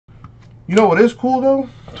You know what is cool though?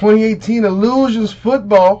 2018 Illusions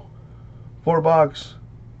Football, 4-box,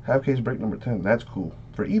 half case break number 10. That's cool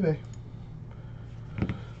for eBay.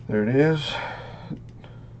 There it is.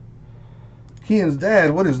 Kean's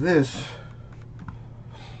dad, what is this?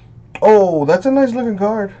 Oh, that's a nice looking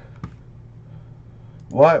card.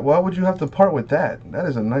 Why would you have to part with that? That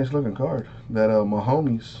is a nice looking card. That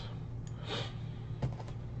Mahomes.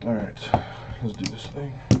 All right, let's do this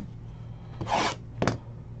thing.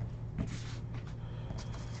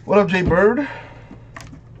 What up, Jay Bird?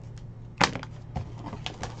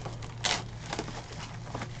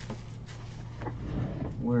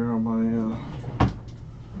 Where are my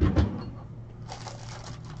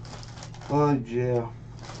oh yeah.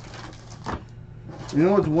 You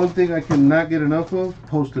know what's one thing I cannot get enough of?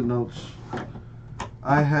 Post-it notes.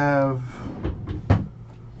 I have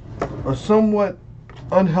a somewhat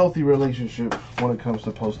unhealthy relationship when it comes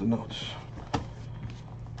to post-it notes.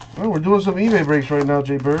 Well, we're doing some eBay breaks right now,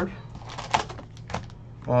 Jay Bird.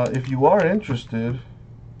 If you are interested,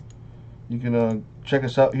 you can check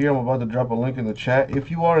us out here. I'm about to drop a link in the chat.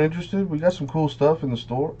 If you are interested, we got some cool stuff in the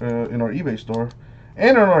store, in our eBay store,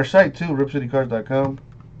 and on our site too, ripcitycards.com.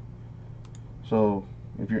 So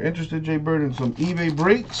if you're interested, Jay Bird, in some eBay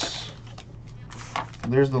breaks,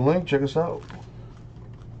 there's the link. Check us out.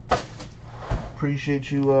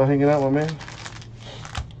 Appreciate you hanging out, my man.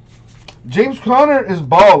 James Conner is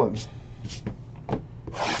balling,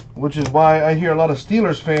 which is why I hear a lot of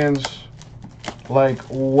Steelers fans like,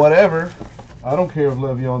 whatever, I don't care if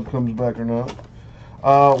Le'Veon comes back or not.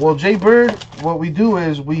 Well, Jay Bird, what we do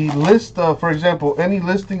is we list, for example, any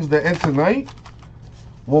listings that end tonight,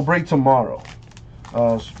 we'll break tomorrow.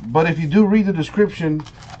 But if you do read the description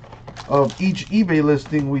of each eBay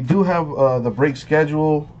listing, we do have the break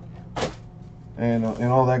schedule and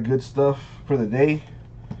all that good stuff for the day.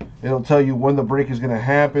 It'll tell you when the break is going to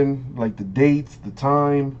happen, like the dates, the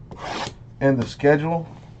time, and the schedule.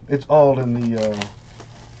 It's all in the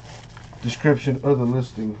description of the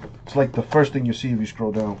listing. It's like the first thing you see if you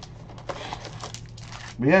scroll down.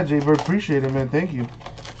 But yeah, Jay Bird, appreciate it, man. Thank you.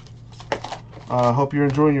 Hope you're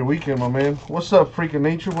enjoying your weekend, my man. What's up, Freak of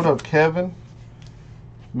Nature? What up, Kevin?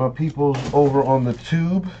 My people's over on the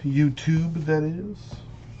YouTube, that is.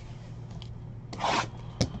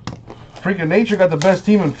 Freak of Nature got the best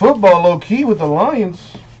team in football, low-key, with the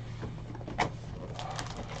Lions.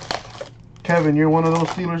 Kevin, you're one of those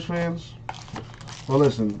Steelers fans? Well,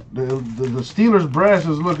 listen, the Steelers brass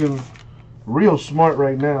is looking real smart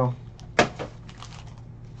right now.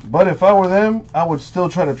 But if I were them, I would still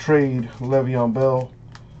try to trade Le'Veon Bell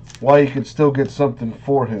while you could still get something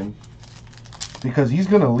for him. Because he's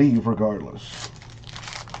going to leave regardless.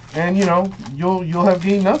 And, you know, you'll have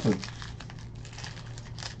gained nothing.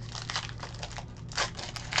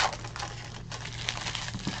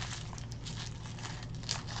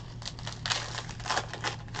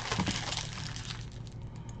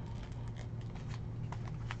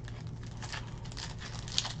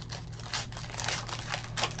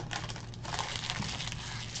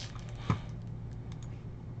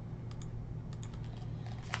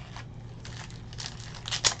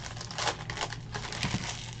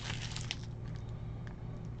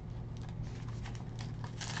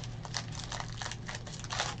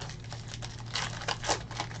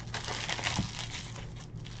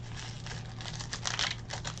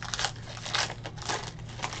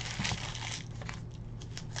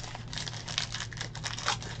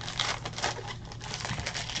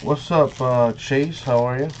 What's up, Chase? How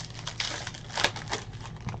are you?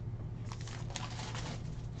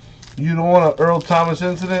 You don't want an Earl Thomas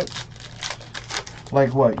incident?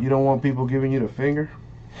 Like what? You don't want people giving you the finger?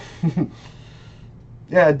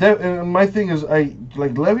 Yeah, and my thing is, like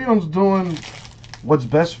Le'Veon's doing what's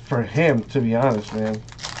best for him, to be honest, man.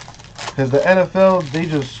 Because the NFL, they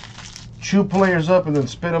just chew players up and then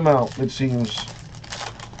spit them out, it seems.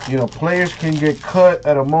 You know, players can get cut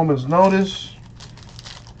at a moment's notice.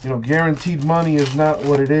 You know, guaranteed money is not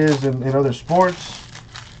what it is in other sports.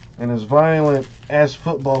 And as violent as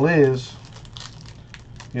football is,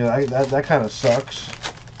 you know, that kind of sucks.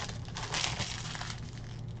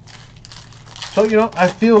 So, you know, I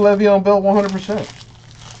feel Le'Veon Bell 100%.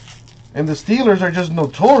 And the Steelers are just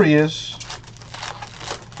notorious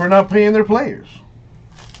for not paying their players.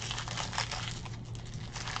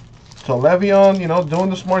 So Le'Veon, you know, doing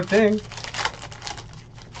the smart thing.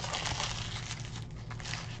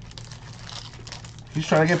 He's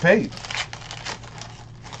trying to get paid.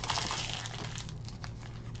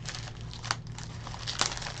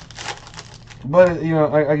 But, you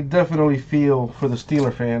know, I definitely feel for the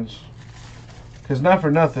Steeler fans. Because not for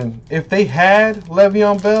nothing, if they had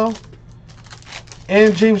Le'Veon Bell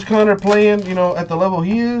and James Conner playing, at the level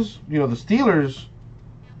he is, the Steelers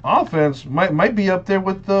offense might be up there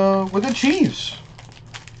with the Chiefs.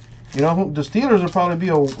 The Steelers will probably be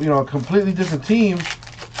a completely different team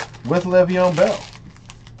with Le'Veon Bell.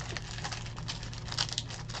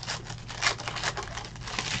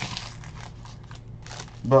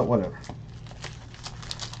 But whatever.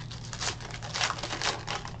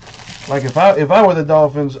 Like if I were the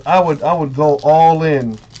Dolphins, I would go all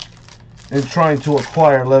in trying to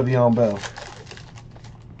acquire Le'Veon Bell.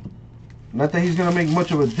 Not that he's going to make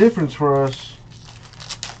much of a difference for us,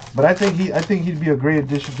 but I think he'd be a great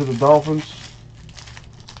addition to the Dolphins.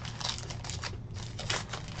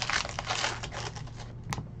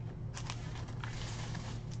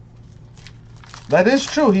 That is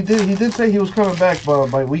true. He did say he was coming back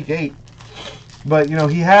by week 8. But,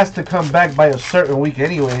 he has to come back by a certain week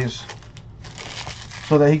anyways,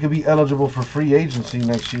 so that he could be eligible for free agency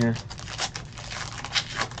next year.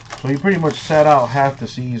 So he pretty much sat out half the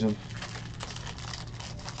season.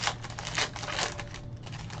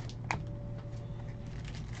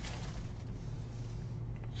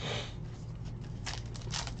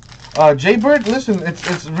 Jay Bird, listen,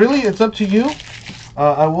 it's up to you.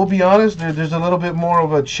 I will be honest, there's a little bit more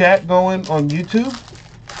of a chat going on YouTube.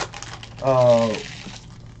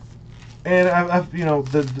 And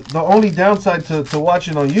the only downside to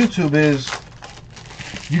watching on YouTube is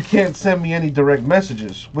you can't send me any direct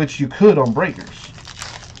messages, which you could on Breakers.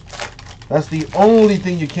 That's the only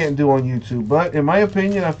thing you can't do on YouTube. But in my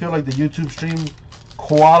opinion, I feel like the YouTube stream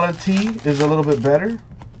quality is a little bit better.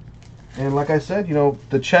 And like I said,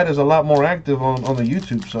 the chat is a lot more active on the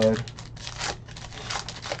YouTube side.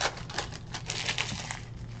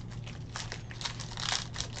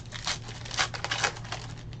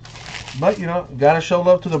 But, gotta show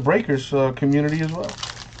love to the Breakers community as well.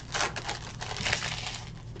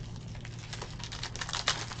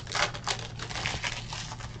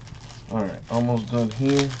 Alright, almost done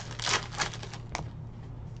here.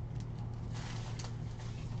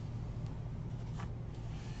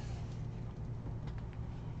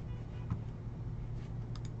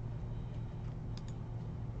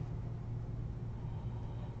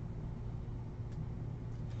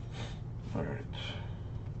 Alright.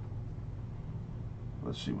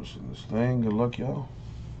 Let's see what's in this thing. Good luck, y'all.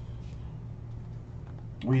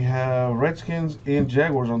 We have Redskins and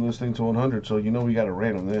Jaguars on this thing to 100, so we got a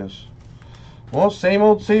ran on this. Well, same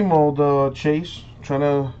old, Chase. Trying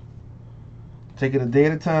to take it a day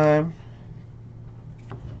at a time.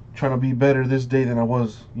 Trying to be better this day than I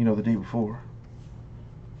was, the day before.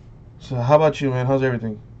 So how about you, man? How's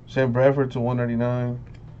everything? Sam Bradford to 199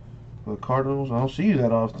 for the Cardinals. I don't see you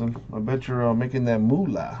that often. I bet you're making that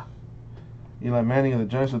moolah. Eli Manning of the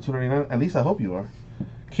Giants at 299. At least I hope you are.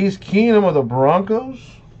 Case Keenum of the Broncos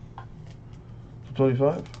for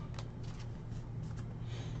 25.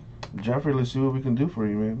 Jeffrey, let's see what we can do for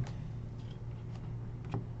you, man.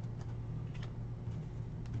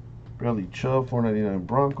 Bradley Chubb, 499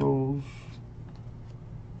 Broncos.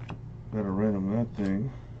 Got a random that thing.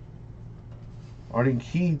 Arden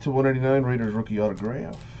Key to 199 Raiders rookie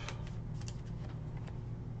autograph.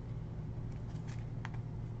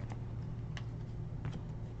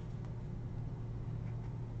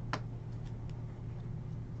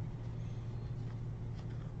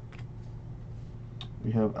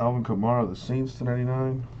 We have Alvin Kamara of the Saints to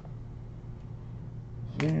 99.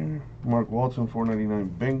 There. Mark Walton,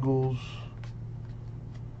 499 Bengals.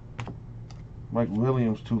 Mike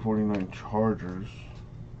Williams, 249 Chargers.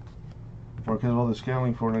 Marquez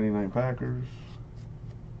Valdes-Scantling, 499 Packers.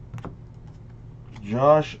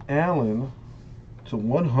 Josh Allen to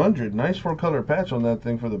 100. Nice 4-color patch on that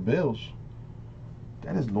thing for the Bills.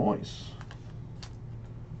 That is nice.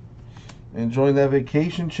 Enjoying that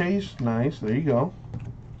vacation, Chase? Nice. There you go.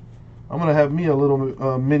 I'm going to have me a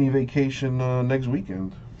little mini vacation next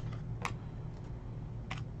weekend.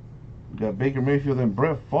 We got Baker Mayfield and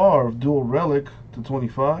Brett Favre, dual relic to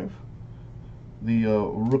 25. The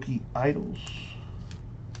rookie idols.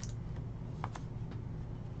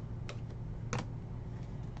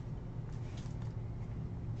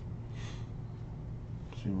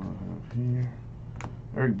 Let's see what I have here.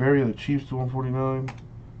 Eric Berry of the Chiefs to 149.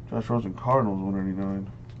 Josh Rosen Cardinals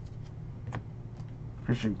 199.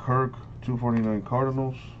 Christian Kirk 249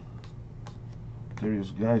 Cardinals. Darius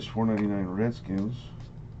Geis 499 Redskins.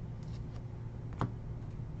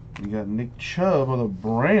 We got Nick Chubb of the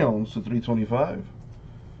Browns to 325.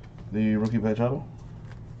 The rookie patch auto.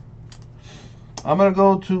 I'm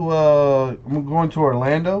going to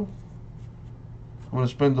Orlando. I'm gonna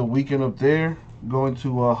spend the weekend up there. Going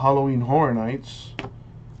to Halloween Horror Nights.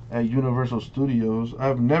 at Universal Studios. I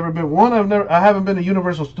haven't been to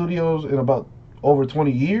Universal Studios in about over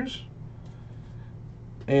 20 years.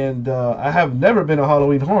 And I have never been to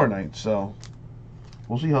Halloween Horror Nights, so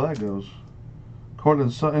we'll see how that goes.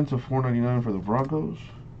 Cortland Sutton to $4.99 for the Broncos.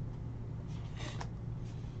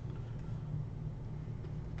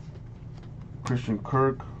 Christian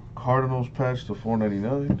Kirk, Cardinals patch to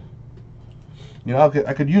 $4.99. You know,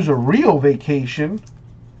 I could use a real vacation.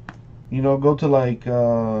 You know, go to like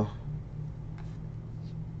I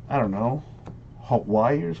don't know,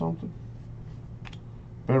 Hawaii or something.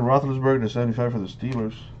 Ben Roethlisberger to 75 for the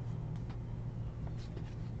Steelers.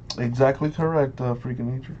 Exactly correct,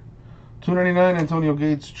 freaking nature. $2.99 Antonio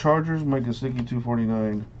Gates Chargers. Mike Gesicki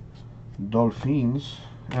 $2.49 Dolphins.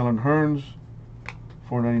 Alan Hearns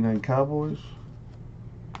 $4.99 Cowboys.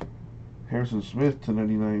 Harrison Smith to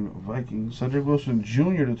 99 Vikings. Cedric Wilson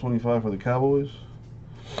Jr. to 25 for the Cowboys.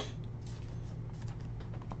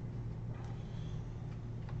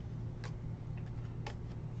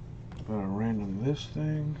 Gotta random this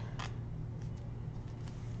thing.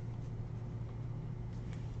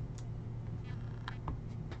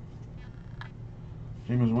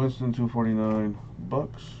 Jameis Winston $2.49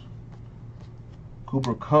 Bucks.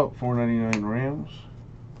 Cooper Kupp $4.99 Rams.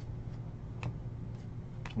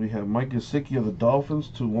 We have Mike Gesicki of the Dolphins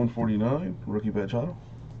to $149 rookie patch auto.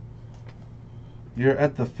 You're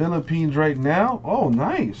at the Philippines right now. Oh,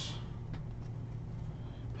 nice.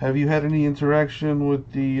 Have you had any interaction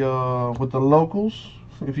with the locals?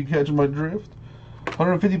 If you catch my drift,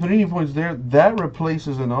 150 Panini points there. That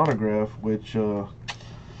replaces an autograph, which not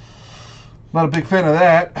a big fan of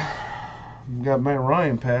that. We got Matt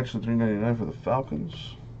Ryan patch to $3.99 for the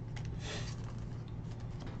Falcons.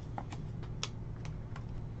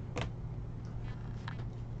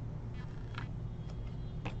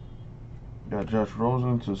 Got Josh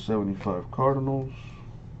Rosen to 75 Cardinals.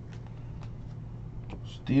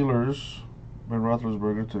 Steelers, Ben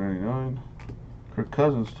Roethlisberger to 99. Kirk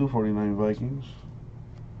Cousins, $2.49 Vikings.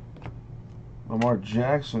 Lamar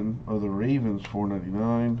Jackson of the Ravens,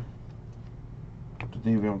 $4.99.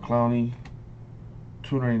 Davion Clowney,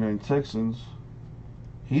 $2.99 Texans.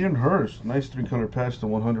 Hayden Hurst, nice 3-color patch to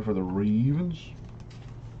 100 for the Ravens.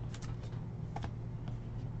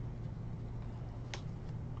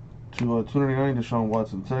 To $2.99 Deshaun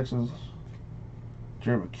Watson, Texans.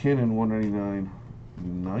 Jared McKinnon, $1.99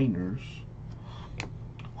 Niners.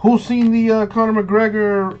 Who's seen the Conor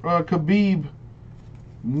McGregor Khabib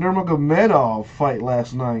Nurmagomedov fight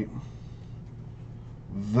last night?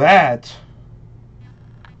 That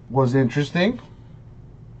was interesting.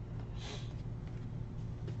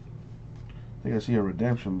 I think I see a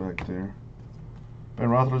redemption back there. Ben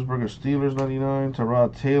Roethlisberger Steelers 99.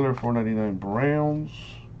 Tyrod Taylor $4.99 Browns.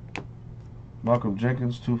 Malcolm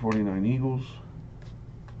Jenkins $2.49 Eagles.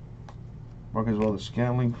 Marcus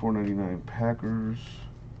Valdes-Scantling $4.99 Packers.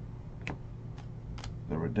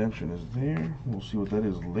 The redemption is there. We'll see what that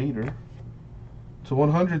is later. To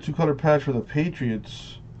 100 2-color patch for the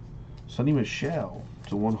Patriots. Sonny Michel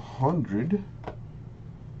to 100.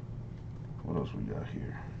 What else we got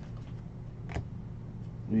here?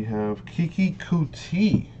 We have Kiki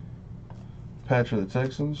Kuti patch for the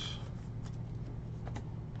Texans.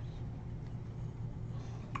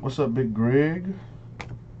 What's up, Big Greg?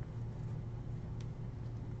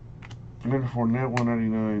 Leonard Fournette,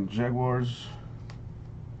 $1.99 Jaguars.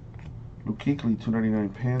 Luke Kuechly,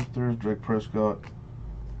 $2.99 Panthers. Drake Prescott,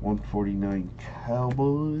 $1.49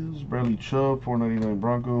 Cowboys. Bradley Chubb, $4.99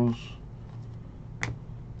 Broncos.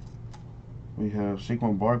 We have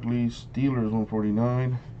Saquon Barkley, Steelers,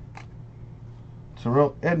 $1.49.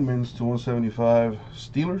 Terrell Edmonds to $1.75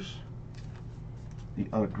 Steelers. The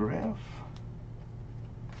autograph.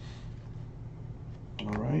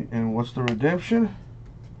 Alright, and what's the redemption?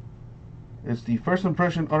 It's the first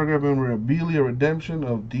impression autograph memorabilia redemption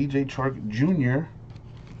of DJ Chark Jr.,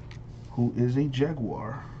 who is a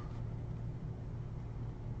Jaguar.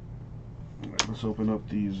 Alright, let's open up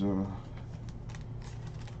these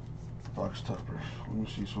box toppers. Let me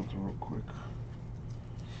see something real quick.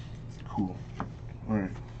 Cool. Alright.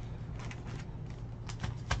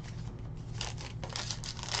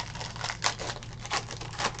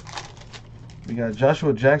 We got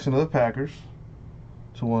Joshua Jackson of the Packers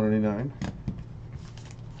to $189.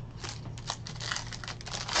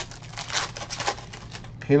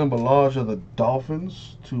 Kalen Ballage of the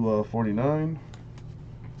Dolphins to $49.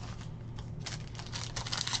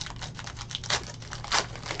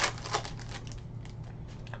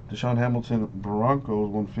 Deshaun Hamilton Broncos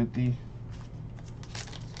 $150.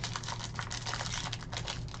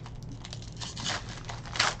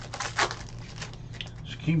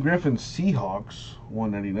 King Griffin Seahawks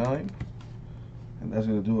 199, and that's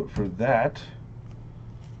going to do it for that.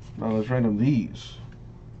 Now let's random these.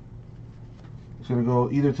 It's going to go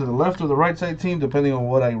either to the left or the right side team, depending on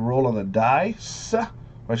what I roll on the dice. Or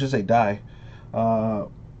I should say die.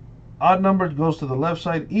 Odd number goes to the left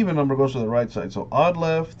side, even number goes to the right side. So odd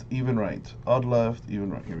left, even right. Odd left, even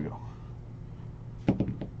right. Here we go.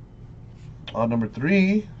 Odd number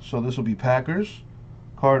 3, so this will be Packers,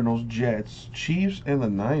 Cardinals, Jets, Chiefs, and the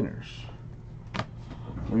Niners.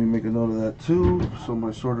 Let me make a note of that too, so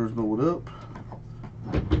my sorters know what up.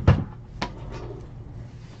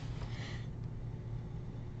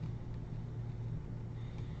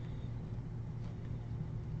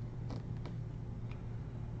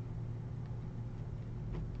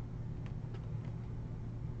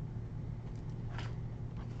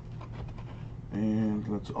 And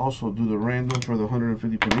let's also do the random for the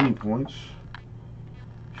 150 Panini points.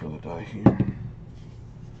 Show the die here.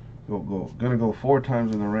 Gonna go 4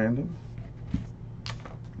 times in the random.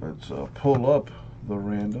 Let's pull up the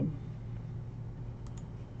random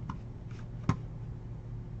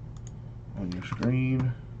on your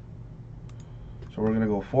screen. So we're gonna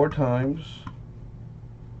go 4 times.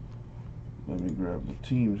 Let me grab the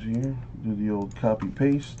teams here. Do the old copy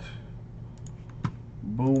paste.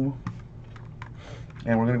 Boom.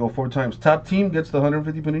 And we're going to go 4 times. Top team gets the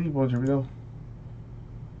 150 Panini points. Here we go.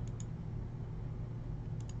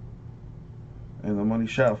 And the money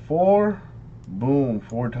shot 4. Boom.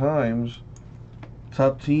 4 times.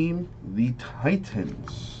 Top team, the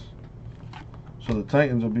Titans. So the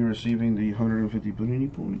Titans will be receiving the 150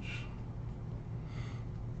 Panini points.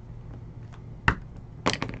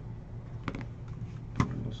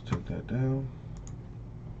 Let's take that down.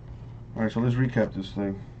 Alright, so let's recap this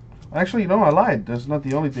thing. Actually, no, I lied. That's not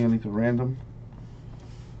the only thing I need to random.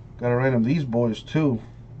 Gotta random these boys too.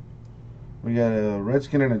 We got a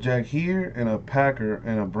Redskin and a Jack here, and a Packer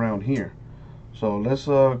and a Brown here. So let's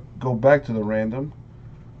go back to the random.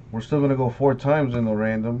 We're still gonna go 4 times in the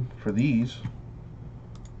random for these.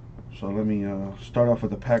 So let me start off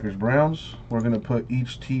with the Packers Browns. We're gonna put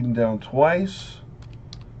each team down twice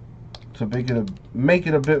to make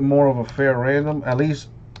it a bit more of a fair random. At least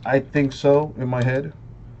I think so in my head.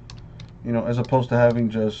 You know, as opposed to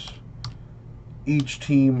having just each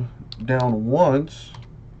team down once.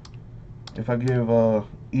 If I give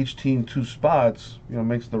each team 2 spots, you know,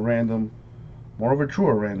 makes the random more of a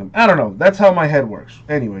truer random. I don't know. That's how my head works.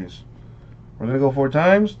 Anyways, we're going to go 4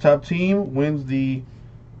 times. Top team wins the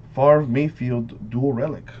Favre Mayfield dual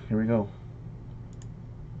relic. Here we go.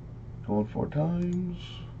 Going 4 times.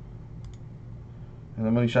 And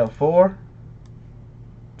the money shot 4.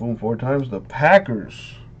 Boom, 4 times. The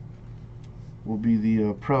Packers will be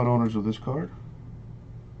the proud owners of this card.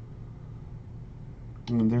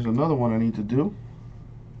 And there's another one I need to do.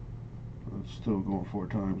 It's still going 4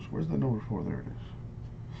 times. Where's the number 4? There it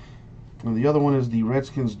is. And the other one is the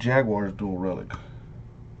Redskins Jaguars dual relic.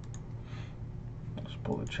 Let's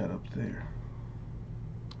pull the chat up there.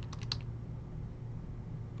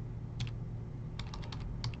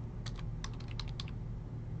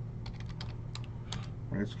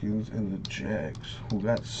 Redskins and the Jags, who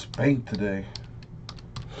got spanked today.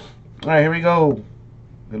 Alright, here we go.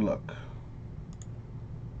 Good luck.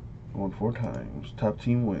 Going 4 times. Top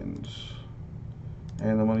team wins.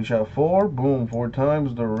 And the money shot 4. Boom, 4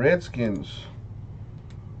 times. The Redskins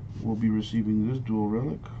will be receiving this dual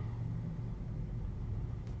relic.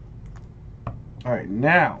 Alright,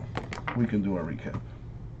 now we can do our recap.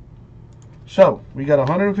 So, we got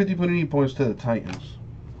 150 Panini points to the Titans.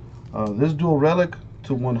 This dual relic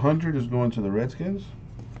to 100 is going to the Redskins.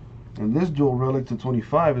 And this dual relic to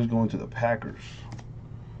 25 is going to the Packers.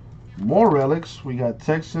 More relics. We got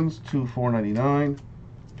Texans to 499,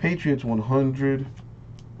 Patriots 100,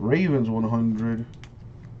 Ravens 100,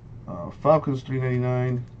 Falcons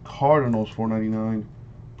 399, Cardinals 499,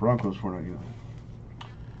 Broncos 499.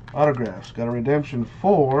 Autographs. Got a redemption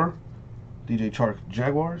for DJ Chark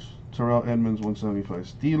Jaguars, Terrell Edmonds 175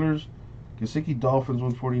 Steelers, Gesicki Dolphins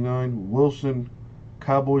 149, Wilson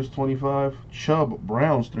Cowboys 25, Chubb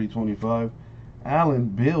Browns 325, Allen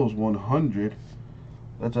Bills 100.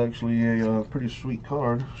 That's actually a pretty sweet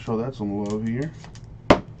card. Show that some love here.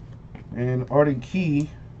 And Arden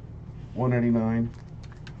Key 199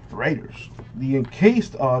 Raiders. The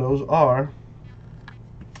encased autos are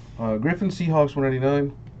Griffin Seahawks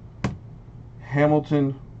 199,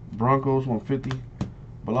 Hamilton Broncos 150,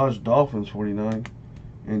 Balaj Dolphins 49,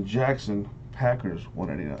 and Jackson Packers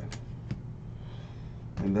 199.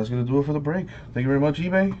 And that's going to do it for the break. Thank you very much,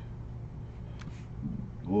 eBay.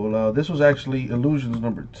 Well, this was actually Illusions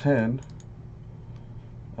number 10.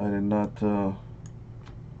 I did not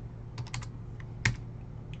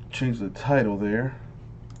change the title there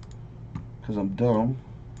because I'm dumb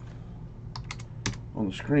on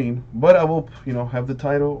the screen, but I will, you know, have the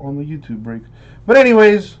title on the YouTube break. But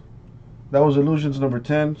anyways, that was Illusions number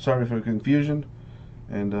 10. Sorry for the confusion,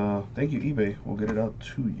 and thank you, eBay. We'll get it out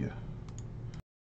to you.